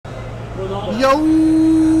Yo,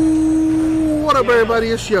 what up, everybody?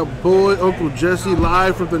 It's your boy, Uncle Jesse,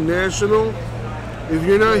 live from the National. If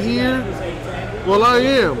you're not here, well, I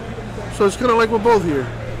am. So it's kind of like we're both here.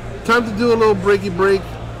 Time to do a little breaky break.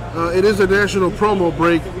 It is a national promo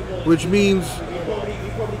break, which means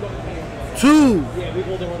 2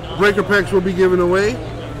 breaker packs will be given away,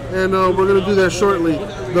 and we're going to do that shortly.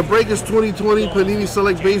 The break is 2020 Panini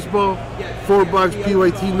Select Baseball 4-box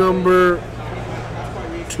PYT number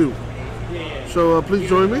 2. So please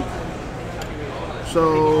join me.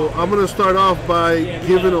 So I'm going to start off by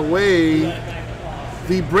giving away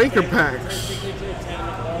the breaker packs.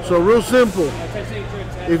 So real simple.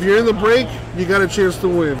 If you're in the break, you got a chance to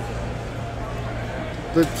win.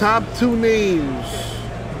 The top 2 names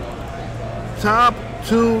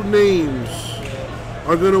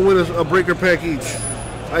are going to win a breaker pack each.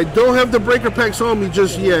 I don't have the breaker packs on me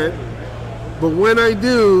just yet, but when I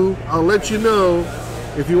do, I'll let you know.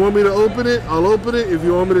 If you want me to open it, I'll open it. If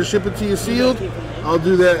you want me to ship it to you sealed, I'll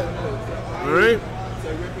do that. All right?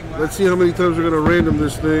 Let's see how many times we're going to random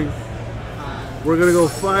this thing. We're going to go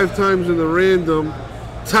 5 times in the random.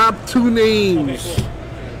 Top 2 names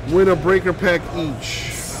win a breaker pack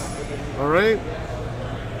each. All right?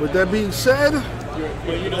 With that being said,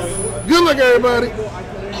 good luck, everybody.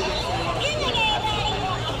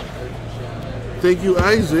 Thank you,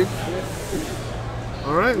 Isaac.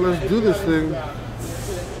 All right, let's do this thing.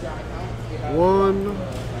 1,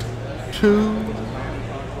 2,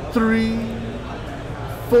 3,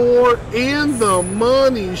 4, and the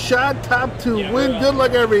money shot. Top 2 win. Good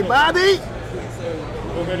luck, everybody.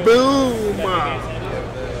 Boom.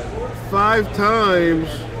 5 times.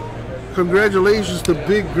 Congratulations to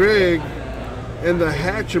Big Greg and the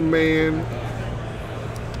Hatcher Man.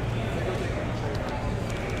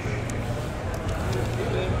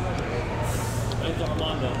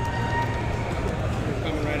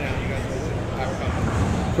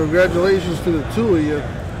 Congratulations to the 2 of you.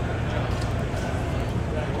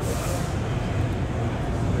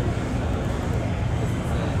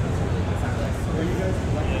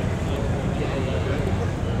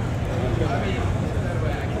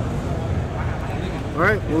 All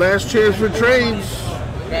right, last chance for trades.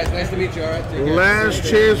 Guys, nice to meet you. All right, last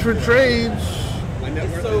chance for trades.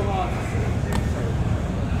 It's so hot.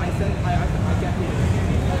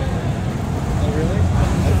 Oh, really?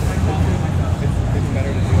 It's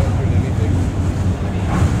better to do it through anything.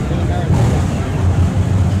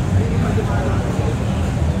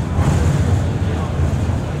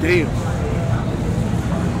 Damn.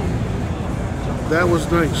 That was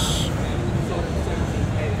nice.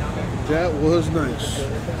 That was nice.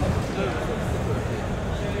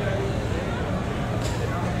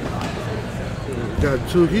 Got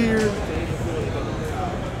 2 here.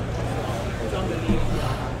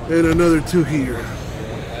 And another 2 here.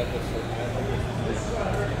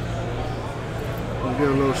 We got a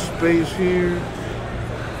little space here.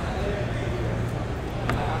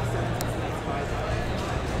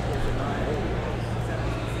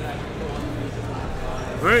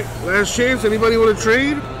 All right, last chance. Anybody want to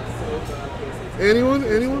trade? Anyone?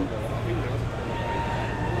 Anyone?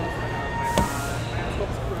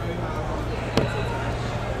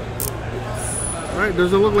 All right,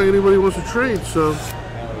 doesn't look like anybody wants to trade, so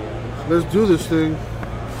let's do this thing.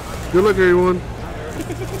 Good luck, everyone.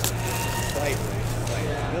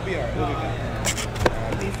 We'll be all right.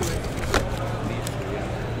 We'll be fine.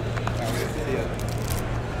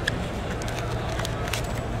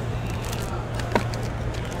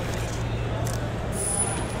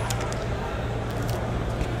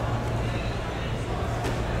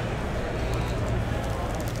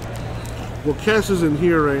 Well, Cass isn't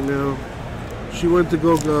here right now. She went to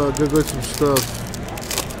go get some stuff.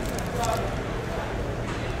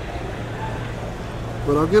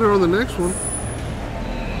 But I'll get her on the next one.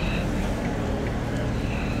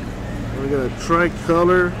 We got a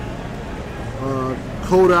tricolor.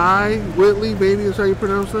 Kodai Whitley, maybe that's how you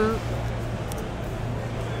pronounce that.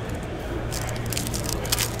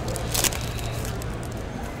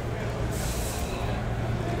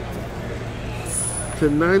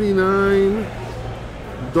 /99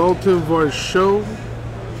 Dalton Varsho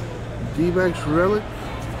D-backs relic.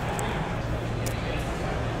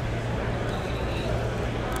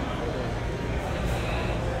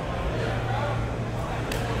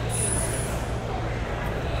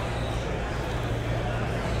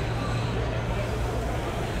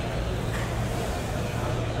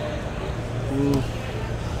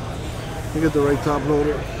 I get the right top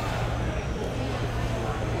loader.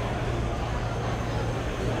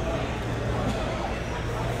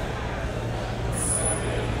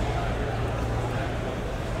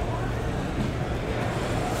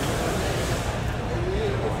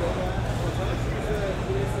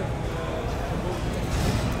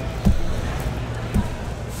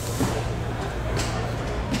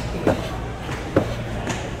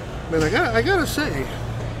 I gotta say,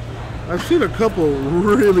 I've seen a couple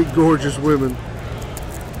really gorgeous women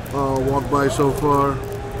walk by so far.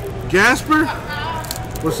 Gasper,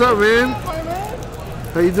 what's up, man?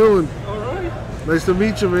 How you doing? All right. Nice to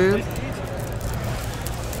meet you, man.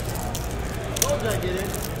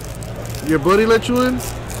 Your buddy let you in?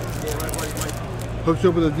 Hooked you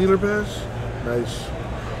up with a dealer pass? Nice.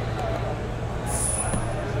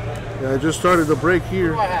 Yeah, I just started the break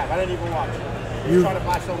here. I have. I didn't even watch. I'm trying to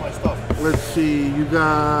buy some of my stuff. Let's see. You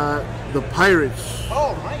got the Pirates.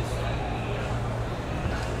 Oh, nice.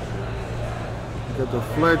 You got the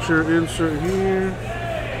Fletcher insert here.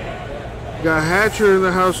 Got Hatcher in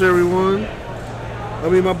the house, everyone. I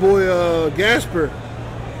mean, my boy Gasper.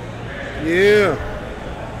 Yeah.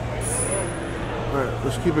 All right,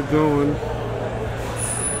 let's keep it going.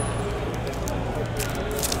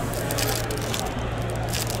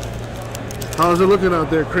 How's it looking out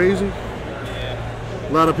there? Crazy? Yeah.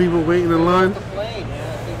 A lot of people waiting in line.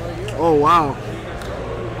 Oh, wow.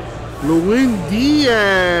 Lewin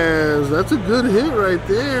Diaz. That's a good hit right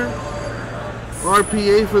there.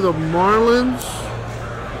 RPA for the Marlins.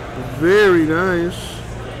 Very nice.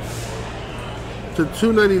 To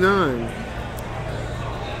 $2.99.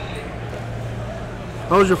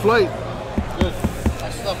 How was your flight? Good. I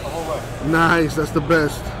slept the whole way. Nice. That's the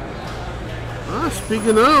best.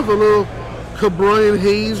 Speaking of, a little Cabrian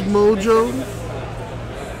Hayes mojo.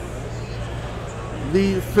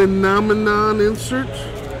 The Phenomenon insert.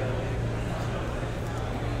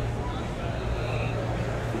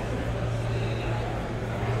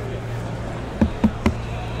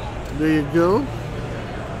 There you go.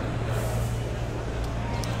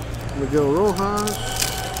 Miguel Rojas.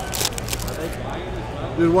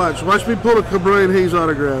 Dude, watch me pull a Cabrian Hayes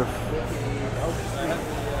autograph.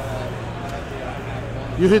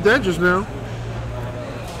 You hit that just now.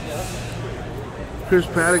 Chris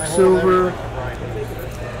Paddock silver.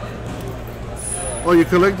 Oh, you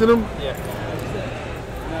collected them? Yeah.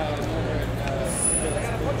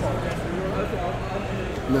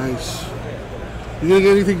 Nice. You gonna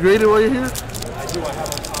get anything graded while you're here? I do. I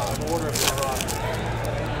have an order for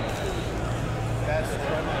best.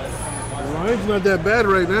 Line's not that bad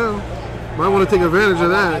right now. Might want to take advantage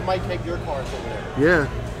of I that. might take your cards over there. Yeah.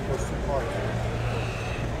 Those two cards.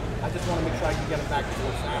 I just want to make sure I can get them back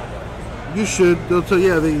before Saturday. You should. They'll tell.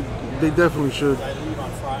 Yeah, they definitely should. I leave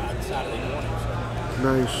on Saturday morning. So.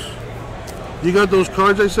 Nice. You got those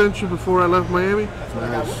cards I sent you before I left Miami? That's what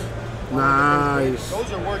I got. Nice. Nice.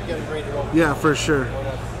 Those are worth getting graded over. Yeah, for sure.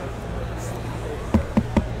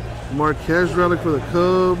 Marquez relic for the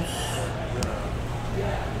Cubs.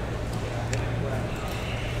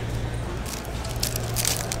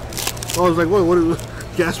 I was like,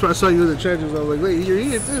 what? Gasper, I saw you in the trenches. I was like, wait, you're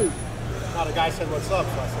here too. Now the guy said, "What's up?"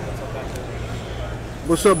 So I said, "What's up, back there?"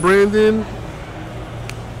 What's up, Brandon?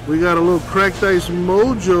 We got a little cracked ice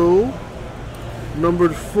mojo,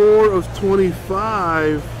 numbered 4 of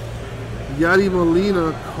 25. Yadi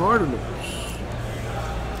Molina Cardinals.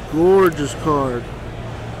 Gorgeous card.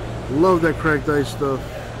 Love that cracked ice stuff.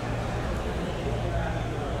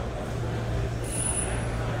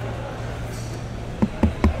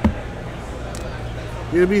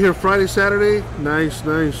 You gonna be here Friday, Saturday? Nice,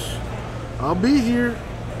 nice. I'll be here.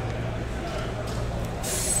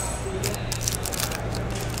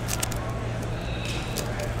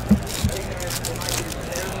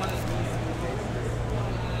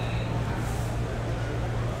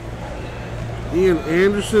 Ian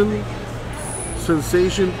Anderson,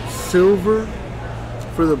 Sensation Silver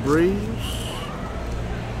for the Braves.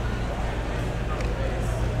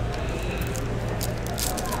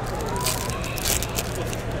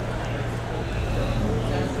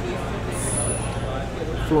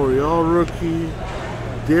 Florial rookie.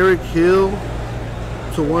 Derek Hill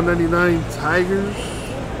to 199 Tigers.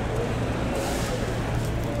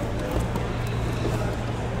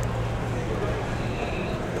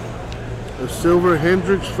 A silver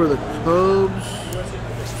Hendricks for the Cubs.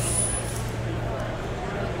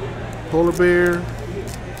 Polar Bear.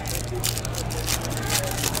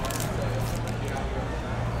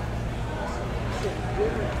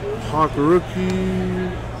 Hawk rookie.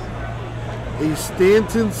 A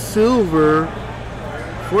Stanton silver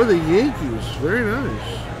for the Yankees. Very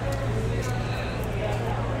nice.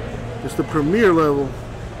 It's the premier level.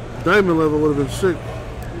 Diamond level would have been sick.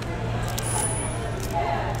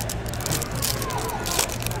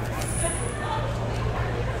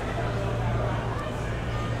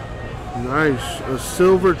 Nice. A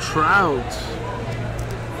silver Trout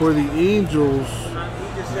for the Angels.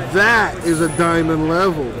 That is a diamond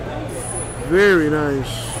level. Very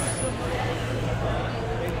nice.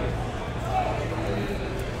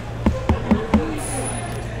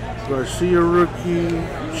 Garcia rookie,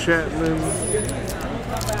 Chapman.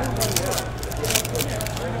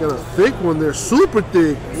 Got a thick one there, super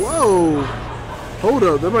thick. Whoa! Hold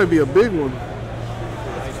up, that might be a big one.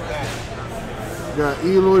 Got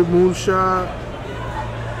Eloy Moonshot,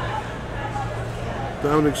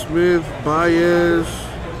 Dominic Smith, Baez,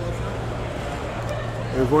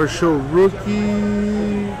 and Varsho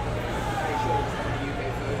rookie.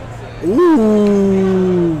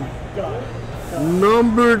 Ooh!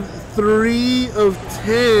 Numbered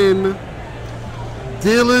 3/10,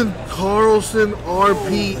 Dylan Carlson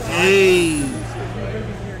RPA.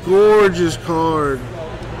 Gorgeous card.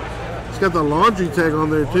 It's got the laundry tag on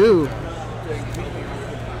there too.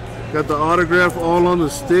 Got the autograph all on the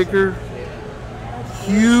sticker.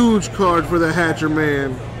 Huge card for the Hatcher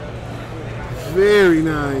man. Very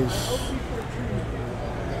nice.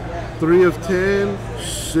 3/10.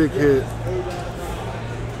 Sick hit.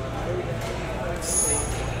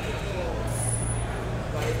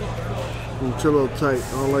 It's a little tight.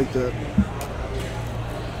 I don't like that.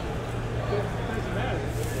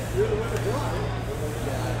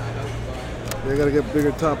 They gotta get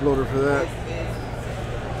bigger top loader for that.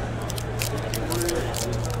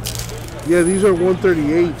 Yeah, these are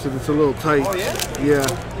 138s and it's a little tight. Oh yeah? Yeah.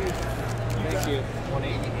 Thank you.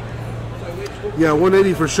 180. Yeah,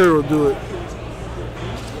 180 for sure will do it.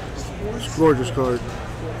 It's a gorgeous card.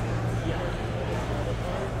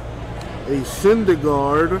 A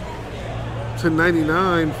Syndergaard to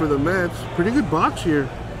 99 for the Mets. Pretty good box here.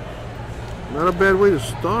 Not a bad way to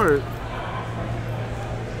start.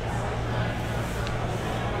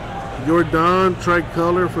 Jordan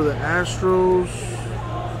tricolor for the Astros.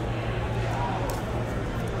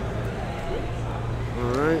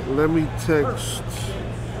 Alright, let me text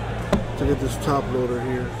to get this top loader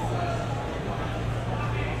here.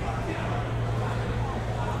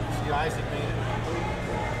 See, Isaac made it.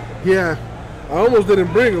 Yeah, I almost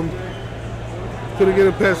didn't bring them. Couldn't get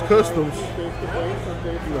it past customs. No,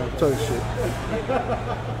 tight shit.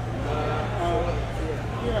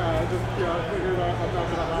 Yeah, I figured I'm not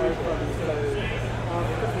going to hire from these guys. I'm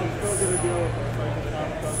still going to deal with it.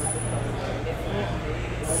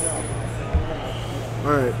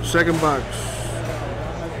 Alright, second box.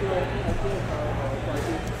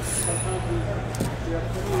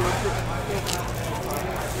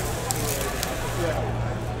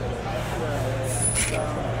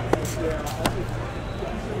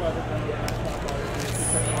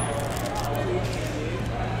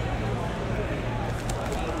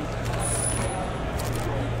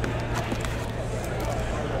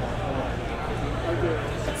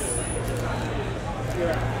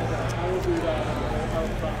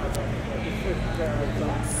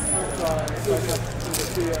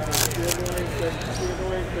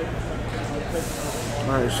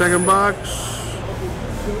 Alright, second box.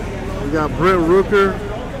 We got Brent Rooker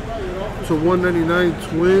to 199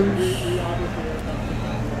 Twins.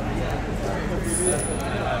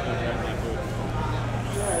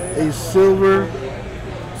 A silver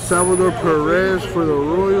Salvador Perez for the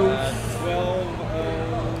Royals.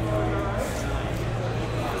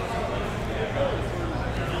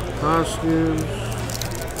 Hoskins.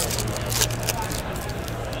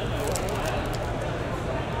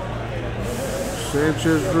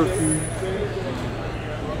 Sanchez rookie.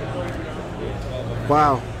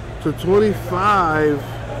 Wow. To 25,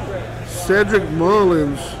 Cedric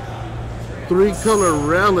Mullins. 3-color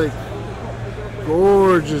relic.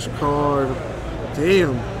 Gorgeous card.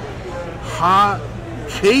 Damn. Hot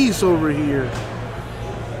case over here.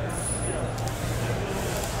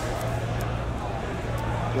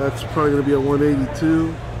 That's probably going to be a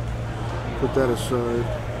 182. Put that aside.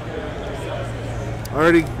 I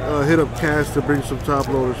already hit up Cass to bring some top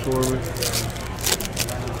loaders for me.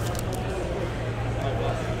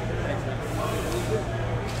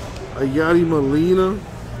 A Yadi Molina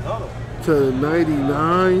to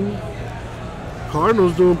 99.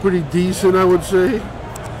 Cardinals doing pretty decent, I would say.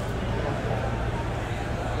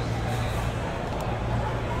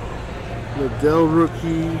 Liddell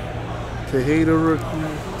rookie. Tejeda rookie.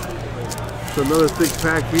 It's another thick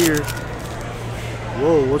pack here.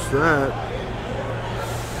 Whoa, what's that?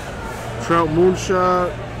 Trout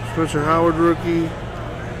Moonshot, Spencer Howard rookie,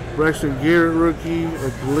 Braxton Garrett rookie,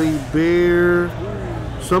 a Glade Bear.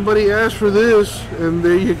 Somebody asked for this, and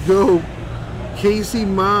there you go. Casey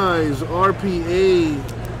Mize, RPA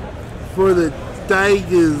for the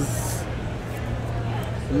Tigers.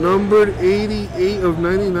 Numbered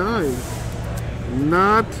 88/99.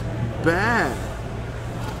 Not bad.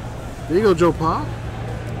 There you go, Joe Pop.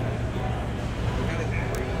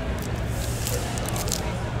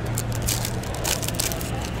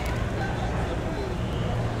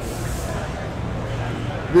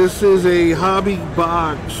 This is a hobby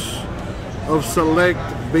box of select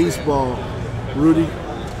baseball. Rudy.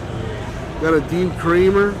 Got a Dean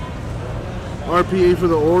Kramer. RPA for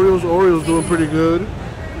the Orioles. Orioles doing pretty good.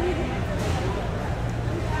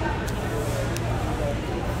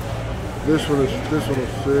 This one will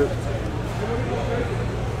fit.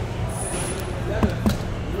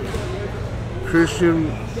 Christian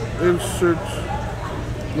insert.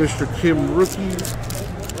 Mr. Kim rookie.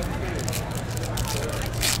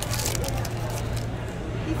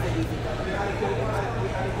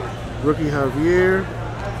 Rookie Javier.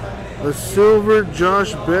 A silver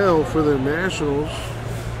Josh Bell for the Nationals.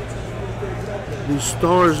 The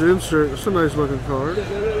Stars insert. That's a nice looking card.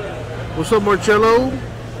 What's up, Marcello?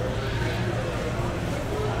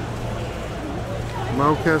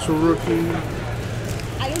 Mountcastle rookie.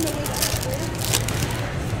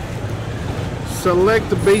 Select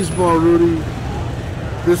baseball, Rudy.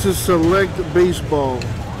 This is select baseball.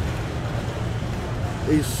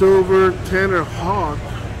 A silver Tanner Hawk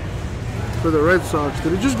for the Red Sox.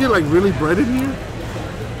 Did it just get like really bright in here?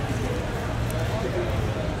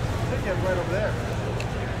 Right over there.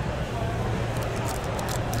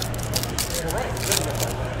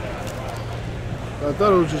 I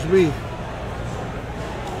thought it was just me.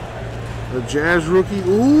 A Jazz rookie.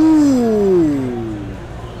 Ooh.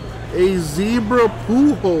 A Zebra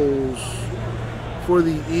Pujols for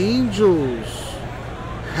the Angels.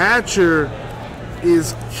 Hatcher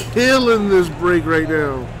is killing this break right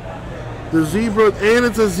now. The Zebra, and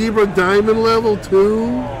it's a Zebra Diamond level too.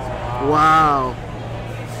 Wow.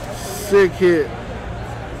 Sick hit.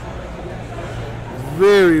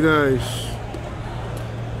 Very nice.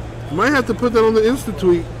 Might have to put that on the Insta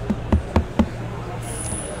tweet.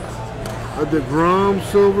 A DeGrom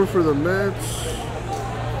silver for the Mets.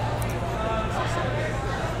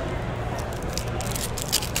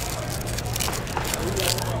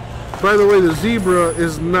 By the way, the Zebra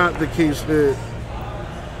is not the case hit.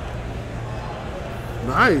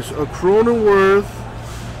 Nice. A Cronenworth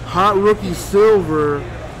hot rookie silver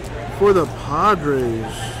for the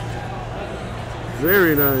Padres.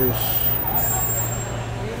 Very nice.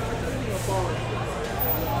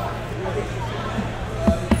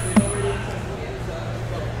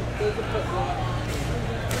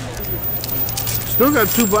 Still got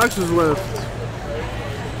 2 boxes left.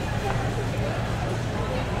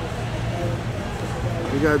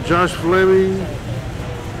 We got Josh Fleming,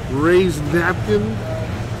 Raised Napkin.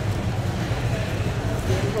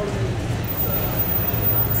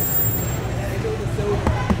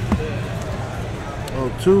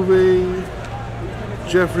 Altuve,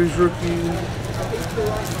 Jeffries rookie.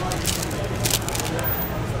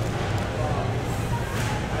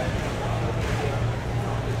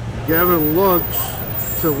 Gavin Lux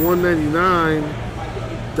to 199,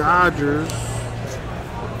 Dodgers.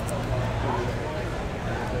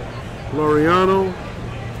 Laureano,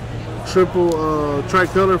 triple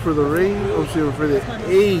tricolor for the Rays. I'm sorry, for the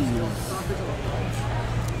A's.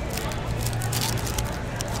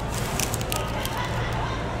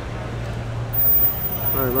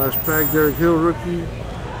 All right, last pack. Derek Hill rookie.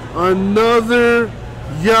 Another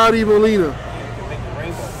Yadi Molina.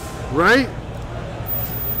 Right?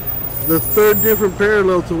 The third different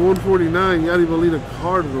parallel to 149, Yadi Molina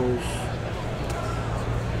Cardinals.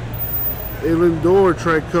 A Lindor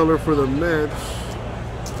tricolor for the Mets.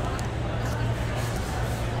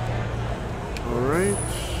 All right.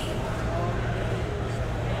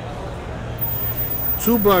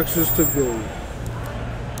 2 boxes to go.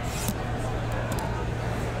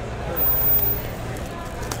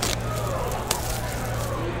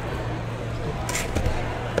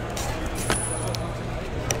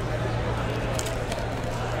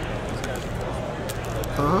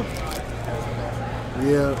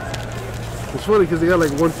 Yeah. It's funny because they got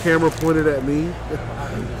like one camera pointed at me.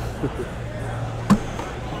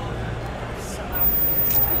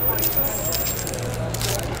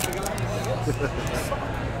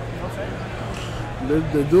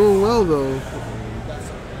 they're doing well though.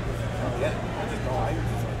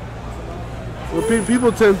 Well,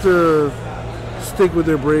 people tend to stick with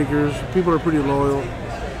their breakers. People are pretty loyal.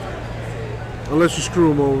 Unless you screw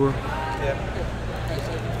them over.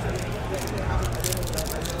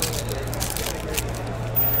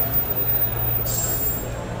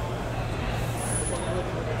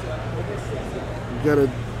 Got a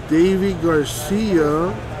Davy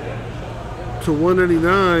Garcia to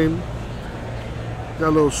 199. Got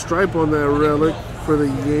a little stripe on that relic for the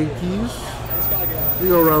Yankees. There you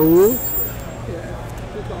go, Raul.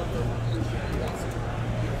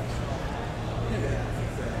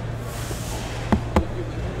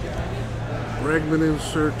 Bregman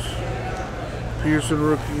insert. Pearson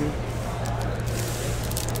rookie.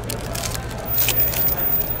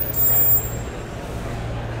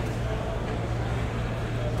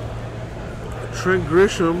 Trent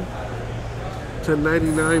Grisham to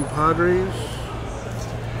 99 Padres.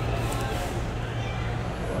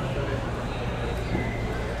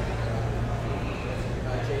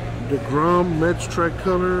 DeGrom Mets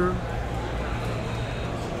tricolor.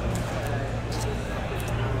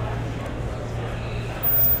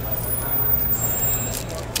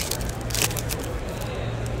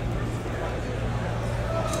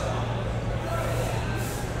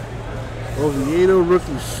 Oviedo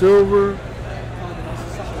rookie silver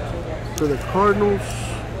for the Cardinals.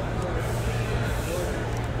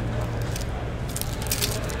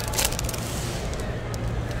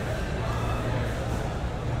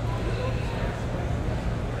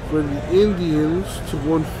 For the Indians to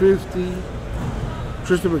 150,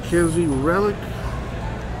 Tristan McKenzie relic.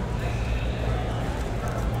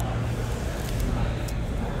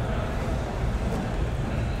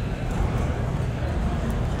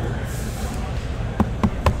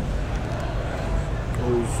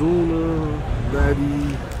 Ozuna,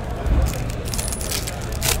 Maddie.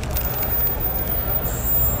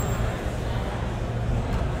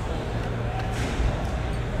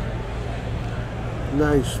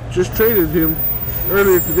 Nice. Just traded him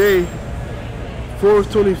earlier today.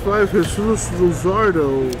 4/25, Jesus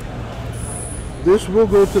Luzardo. This will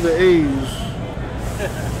go to the A's.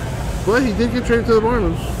 But he did get traded to the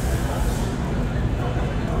Marlins.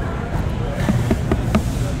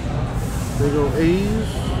 They go A's.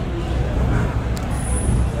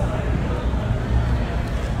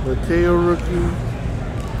 Mateo rookie.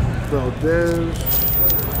 Valdez.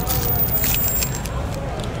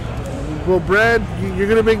 Well, Brad, you're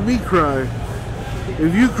going to make me cry.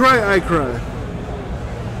 If you cry, I cry.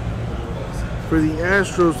 For the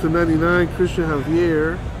Astros to 99, Christian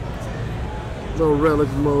Javier. Little relic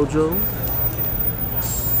mojo.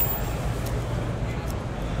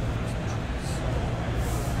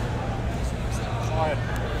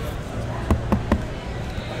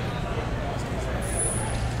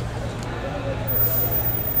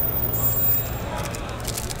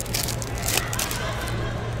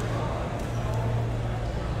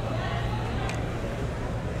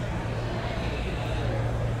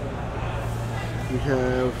 We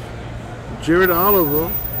have Jared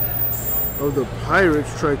Oliver of the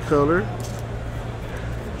Pirates tricolor.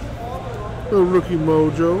 Little rookie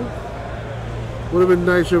mojo. Would have been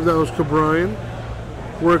nicer if that was Cabrian.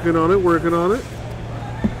 Working on it, working on it.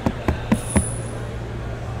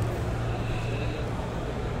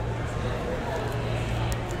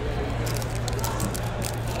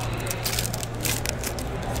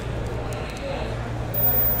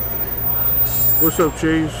 What's up,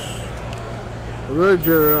 Chase? Another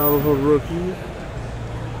Jared Oliver rookie.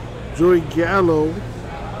 Joey Gallo,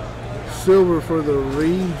 silver for the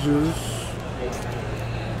Rangers.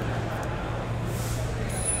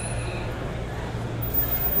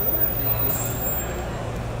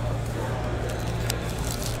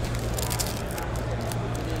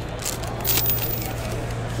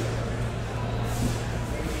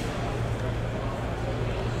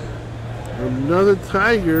 Another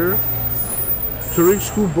Tiger, Tariq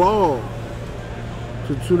Skubal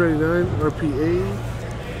to 299 RPA.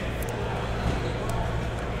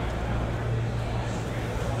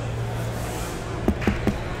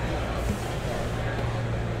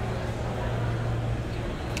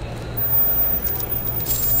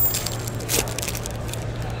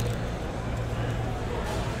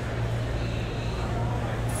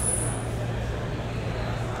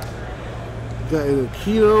 Got an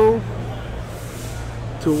Aquino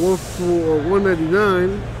to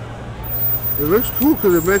 199. It looks cool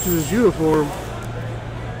because it matches his uniform.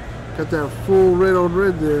 Got that full red on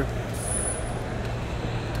red there.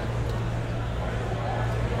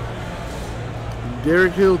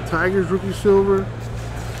 Derek Hill, Tigers rookie silver.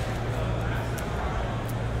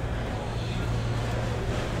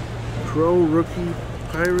 Crow rookie,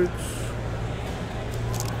 Pirates.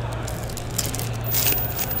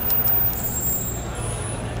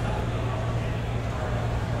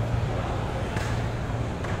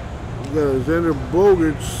 We got Alexander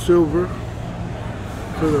Bogaerts silver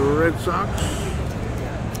for the Red Sox.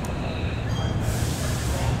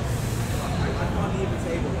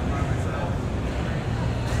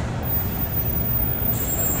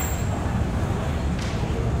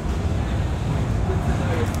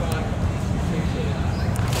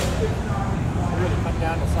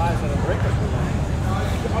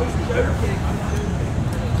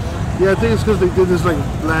 Yeah, I think it's because they did this like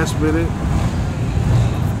last minute.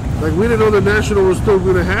 Like we didn't know the National was still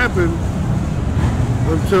going to happen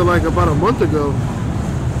until like about a month ago.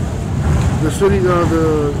 The city,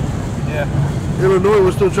 the Yeah. Illinois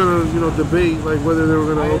was still trying to, debate like whether they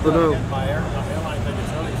were going to open up. My airline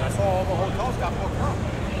tickets early because I saw all the hotels got booked up.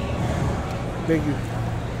 Thank you.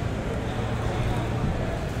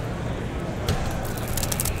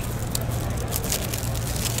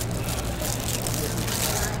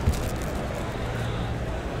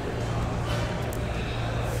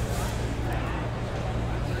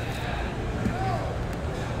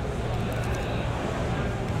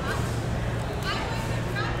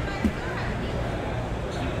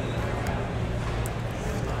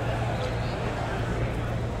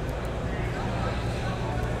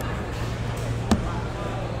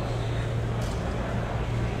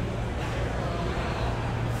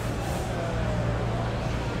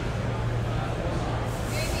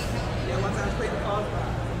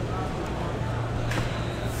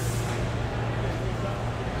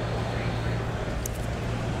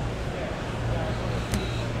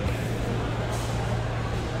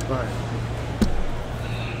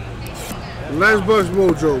 Last Bucks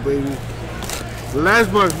Mojo, baby.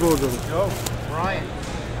 Last Bucks Mojo. Yo, Brian.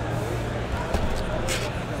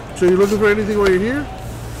 So you looking for anything while you're here?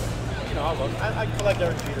 You know, I collect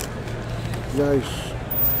Derek Jeter. Nice.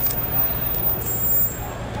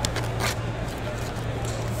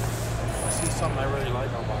 I see something I really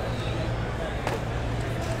like, I'll buy it.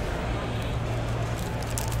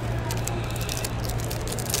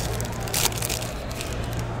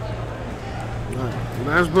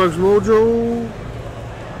 Last Bucks Mojo.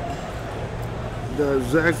 The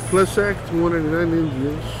Zach Plesak, 199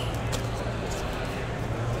 Indians.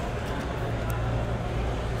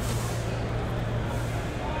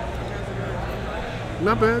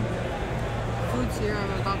 Not bad. Food's here.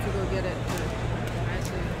 I'm about to go get it. I have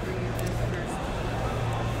to bring you this first.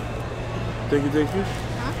 Thank you, thank you.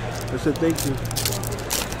 Huh? I said thank you.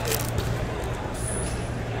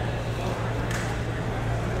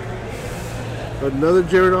 Another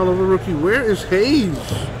Jared Oliver rookie. Where is Hayes?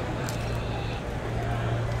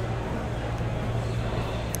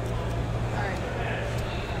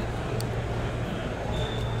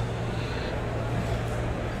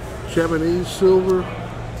 Chapman silver.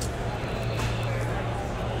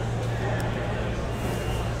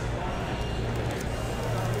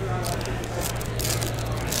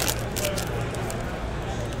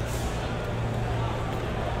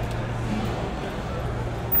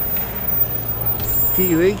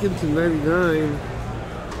 Pete Aiken to 99.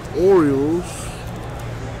 Orioles.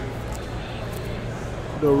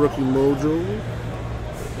 No rookie mojo.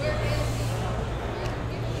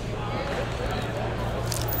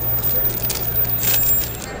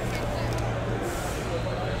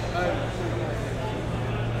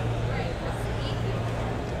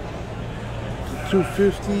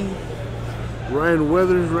 $250. Ryan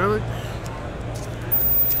Weathers relic.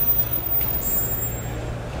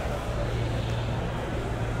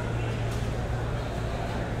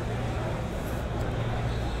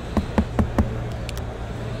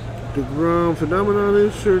 DeGrom Phenomenon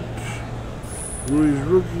insert. Ruiz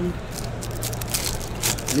rookie.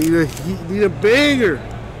 Need a banger.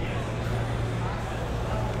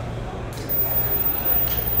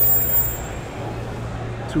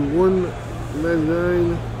 To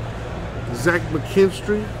 199. Zach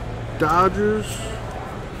McKinstry, Dodgers.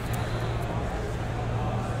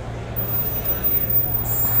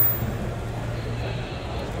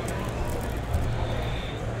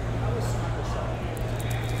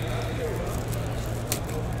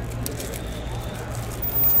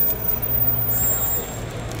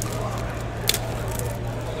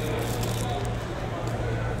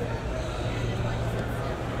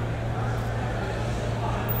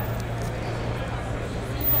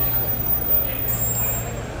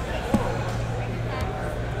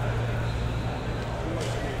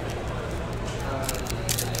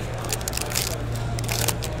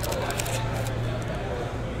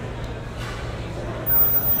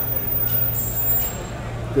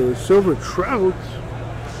 The Silver Trout,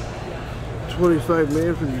 25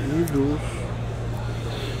 man for the Eagles.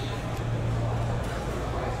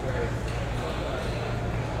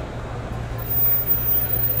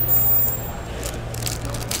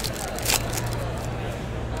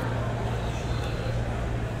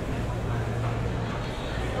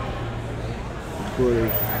 What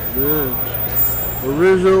is that?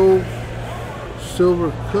 Rizzo,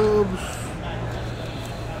 Silver Cubs.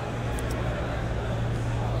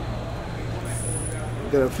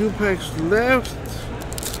 Got a few packs left.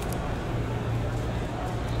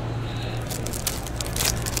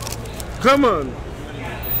 Come on.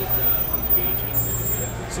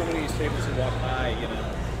 So many newspapers who walk by, you know.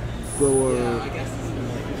 So, Yeah, I guess.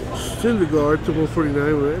 Syndergaard to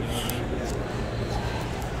 149 Reds.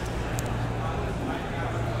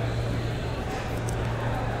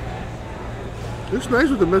 Looks nice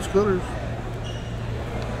with the Mets colors.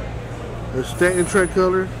 A Stanton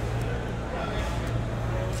tricolor.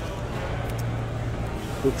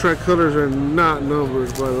 The tricolors are not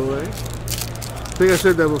numbered, by the way. I think I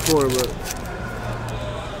said that before, but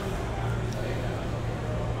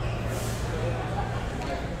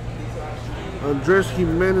Andres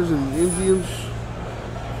Jimenez and the Indians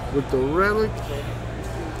with the relic.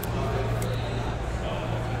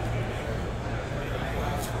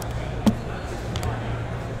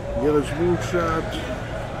 Yelich moonshot.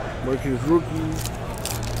 Marquez rookie.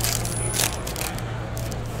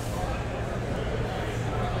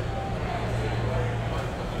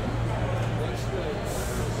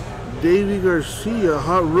 Davy Garcia,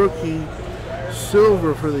 hot rookie,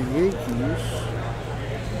 silver for the Yankees.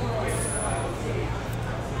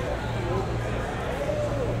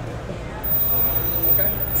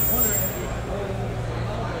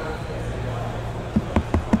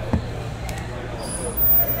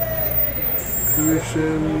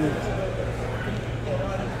 Pearson.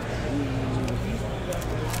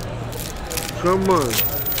 Come on.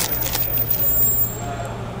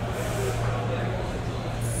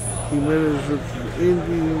 Jimenez rookie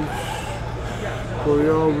Indians.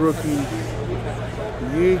 Coriel rookie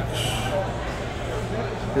Yanks.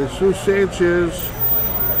 Jesus Sanchez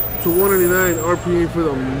to 199 RPA for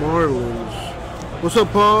the Marlins. What's up,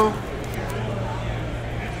 Paul?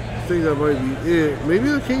 I think that might be it. Maybe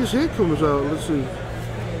the case hit comes out. Let's see.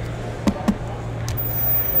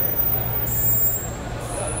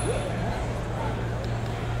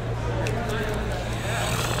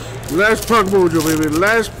 Last Puck Mojo, baby.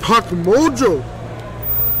 Last Puck Mojo.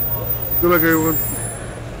 Good luck, everyone.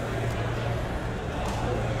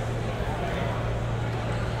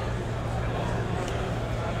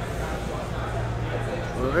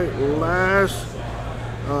 All right, last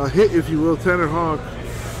hit, if you will, Tanner Hawk.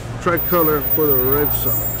 Tricolor for the Red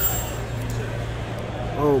Sox.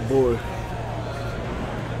 Oh boy.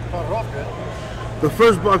 The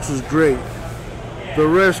first box was great. The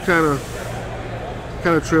rest kind of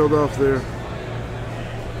trailed off there.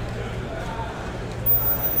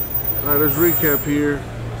 All right, let's recap here.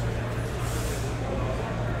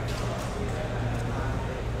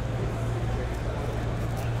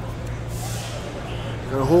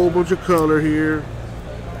 Got a whole bunch of color here.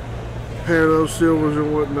 Parallel silvers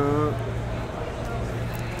and whatnot.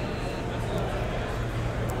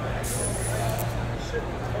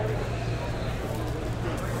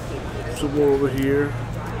 Some more over here.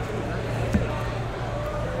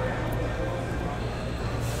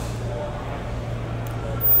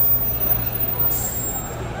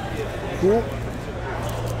 Cool.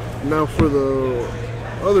 Now for the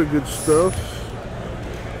other good stuff.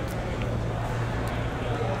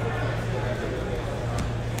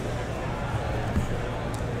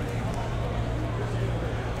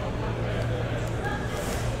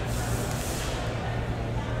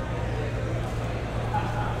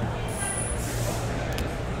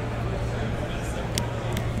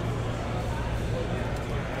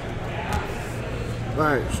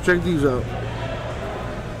 Alright, let's check these out.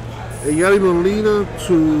 A Yadi Molina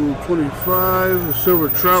to 25, a Silver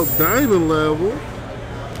Trout diamond level.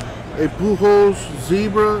 A Pujols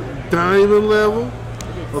Zebra diamond level.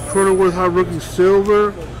 A Cronenworth Hot Rookie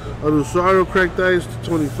Silver. A Rosario Cracked Ice to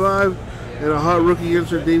 25. And a Hot Rookie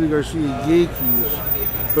insert Davy Garcia Yankees.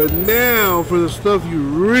 But now for the stuff you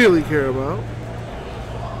really care about.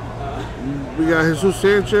 We got Jesus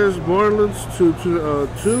Sanchez, Marlins to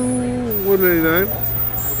 199.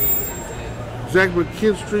 Zach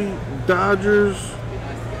McKinstry, Dodgers.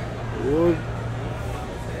 Well,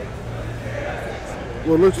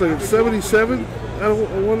 looks like it's 77 out of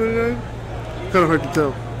 199. Kind of hard to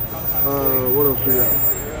tell. What else we got?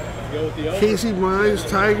 Casey Mize,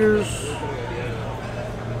 Tigers.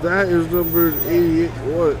 That is numbered 88.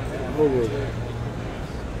 What? Hold on.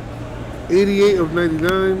 88 of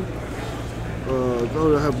 99.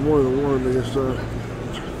 No, I have more than one, I guess.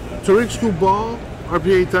 Tariq Skubal,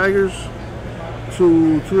 RPA Tigers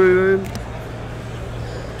to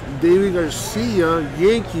 299. Davy Garcia,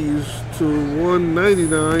 Yankees to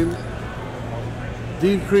 199.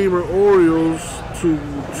 Dean Creamer, Orioles to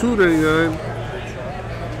 299.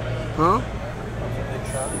 Huh?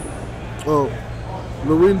 Oh,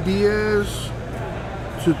 Lewin Diaz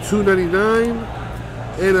to 299.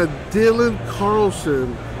 And a Dylan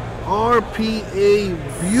Carlson, RPA,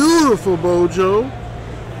 beautiful mojo,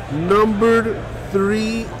 numbered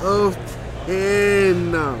 3 of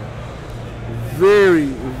 10. Very,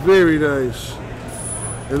 very nice.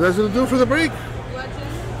 And that's gonna do it for the break. Legend.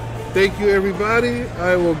 Thank you, everybody.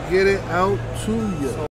 I will get it out to you.